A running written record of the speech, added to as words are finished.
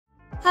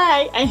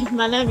Hi, I'm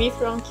Manami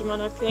from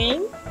Kimono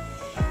Queen.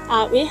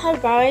 We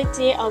have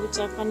variety of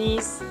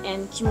Japanese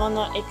and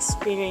kimono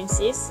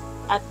experiences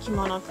at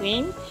Kimono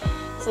Queen.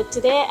 So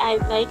today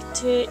I'd like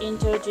to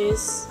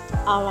introduce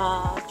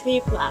our 3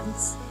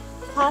 plans.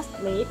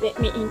 Firstly, let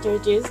me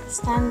introduce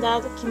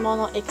Standard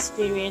Kimono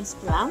Experience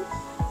Plan.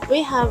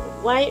 We have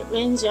wide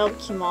range of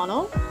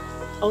kimono,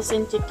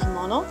 authentic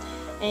kimono,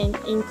 and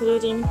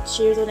including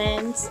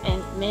children's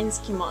and men's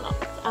kimono.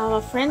 Our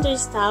friendly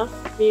staff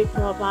will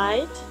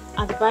provide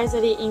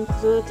advisory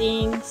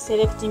including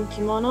selecting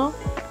kimono,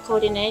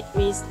 coordinate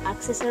with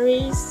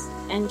accessories,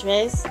 and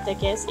dress the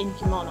guest in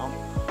kimono.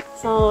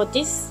 So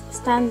this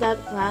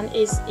standard plan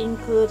is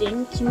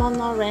including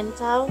kimono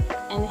rental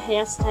and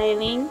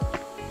hairstyling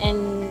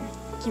and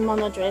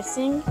kimono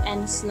dressing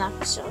and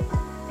snapshot.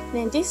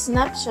 Then this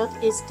snapshot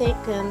is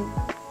taken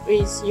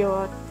with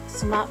your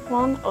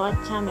smartphone or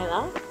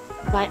camera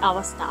by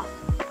our staff.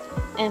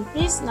 And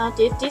please note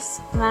that this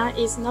plan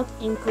is not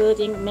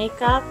including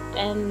makeup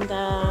and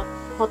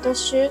photo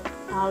shoot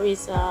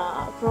with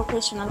a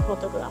professional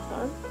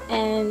photographer.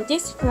 And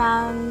this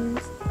plan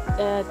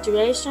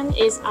duration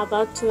is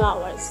about 2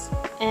 hours.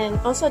 And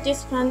also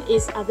this plan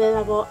is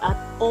available at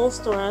all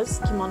stores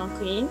Kimono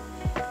Queen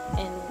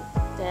and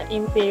the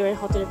Imperial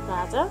Hotel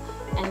Plaza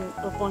and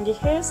Roppongi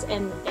Hills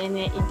and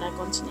NA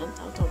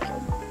Intercontinental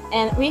Tokyo.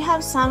 And we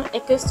have some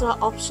extra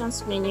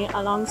options menu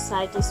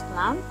alongside this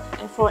plan.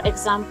 And for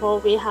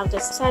example, we have the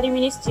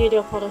 30-minute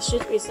studio photo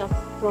shoot with a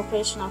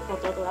professional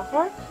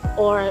photographer,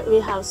 or we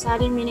have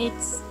 30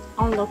 minutes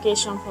on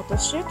location photo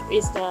shoot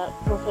with the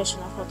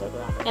professional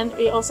photographer. And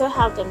we also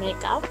have the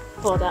makeup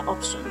for the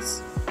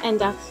options. And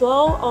the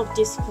flow of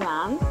this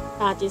plan,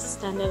 this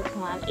standard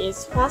plan,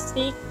 is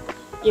firstly,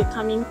 you're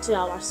coming to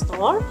our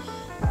store,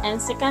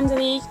 and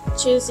secondly,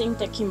 choosing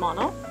the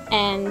kimono,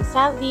 and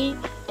thirdly,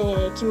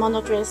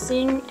 kimono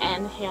dressing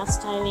and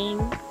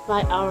hairstyling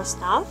by our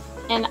staff.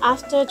 And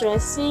after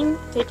dressing,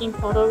 taking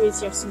photo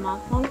with your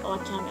smartphone or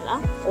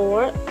camera,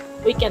 or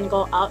we can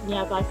go out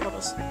nearby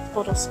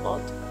photo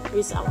spot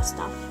with our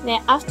staff.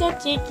 Then after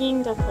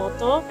taking the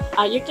photo,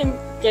 you can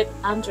get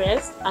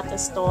undressed at the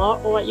store,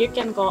 or you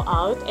can go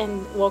out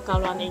and walk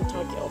around in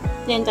Tokyo.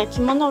 Then the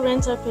kimono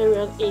rental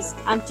period is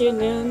until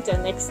noon the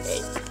next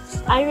day.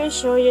 I will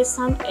show you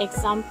some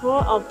example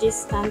of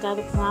this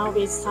standard plan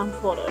with some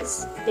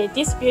photos.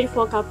 This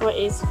beautiful couple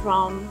is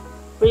from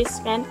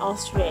Brisbane,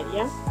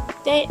 Australia.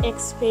 They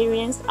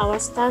experienced our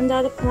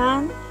standard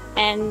plan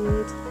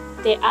and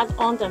they add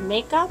on the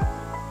makeup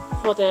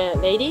for the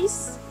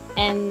ladies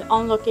and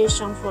on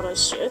location photo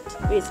shoot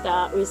with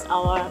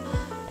our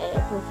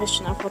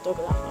professional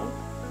photographer.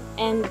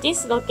 And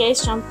this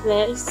location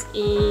place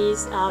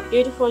is a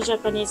beautiful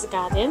Japanese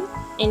garden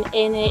in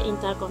NA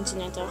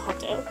Intercontinental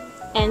Hotel.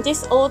 And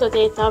this all the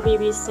data will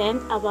be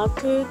sent about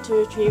 2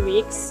 to 3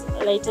 weeks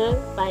later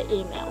by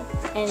email.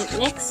 And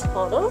next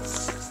photo,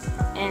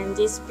 and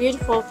this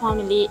beautiful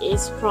family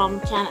is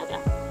from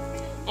Canada,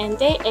 and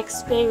they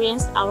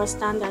experienced our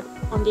standard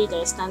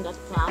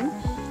plan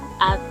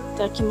at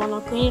the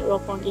Kimono Queen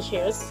Roppongi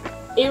Hills.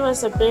 It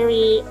was a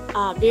very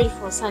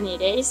beautiful sunny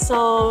day,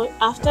 so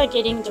after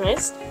getting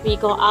dressed, we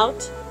go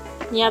out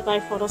nearby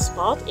photo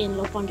spot in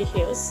Roppongi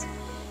Hills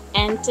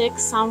and take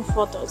some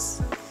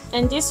photos.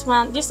 And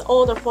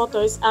all the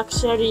photos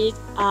actually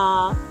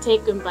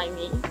taken by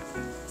me.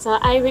 So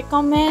I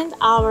recommend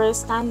our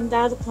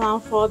standard plan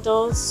for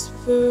those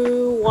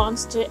who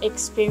wants to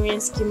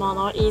experience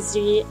kimono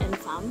easily and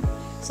fun.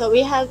 So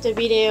we have the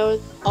video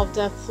of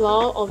the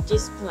flow of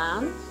this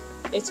plan.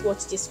 Let's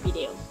watch this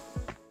video.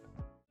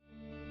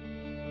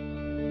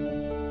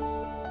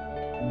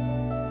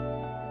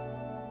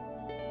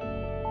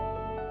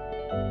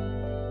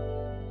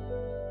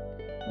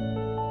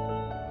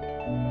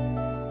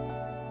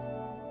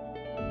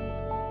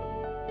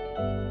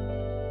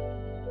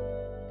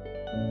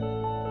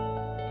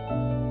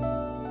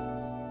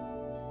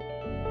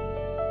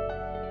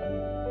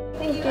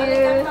 Thank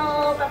you.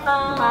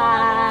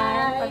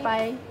 Bye.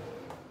 Bye.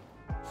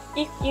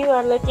 If you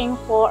are looking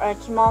for a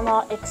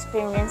kimono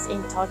experience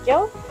in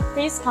Tokyo,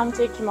 please come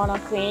to Kimono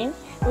Queen.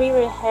 We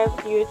will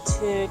help you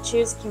to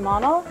choose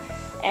kimono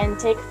and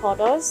take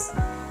photos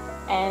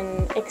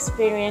and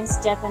experience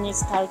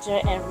Japanese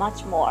culture and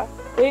much more.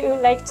 We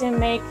would like to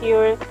make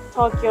your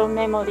Tokyo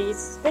memories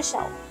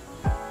special.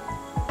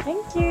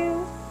 Thank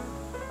you.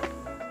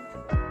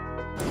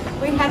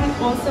 We had an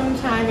awesome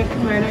time at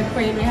Kimono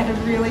Queen. We had a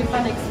really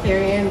fun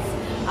experience.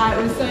 It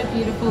was so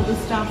beautiful, the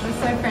staff was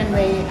so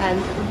friendly, and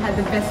we had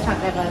the best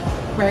time ever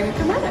wearing a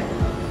kimono.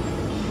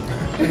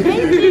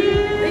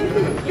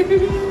 Thank you.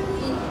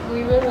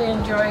 We really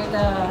enjoyed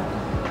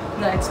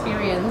the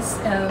experience,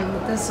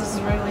 and this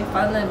is really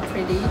fun and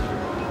pretty,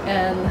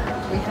 and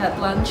we had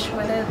lunch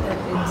with it,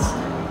 and it's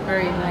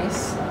very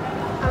nice.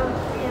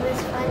 It was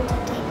fun to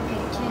take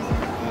pictures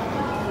of it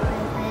and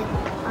with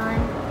it on.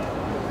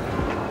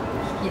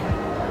 Yeah.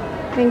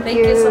 Thank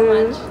you so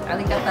much.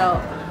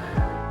 Arigatou.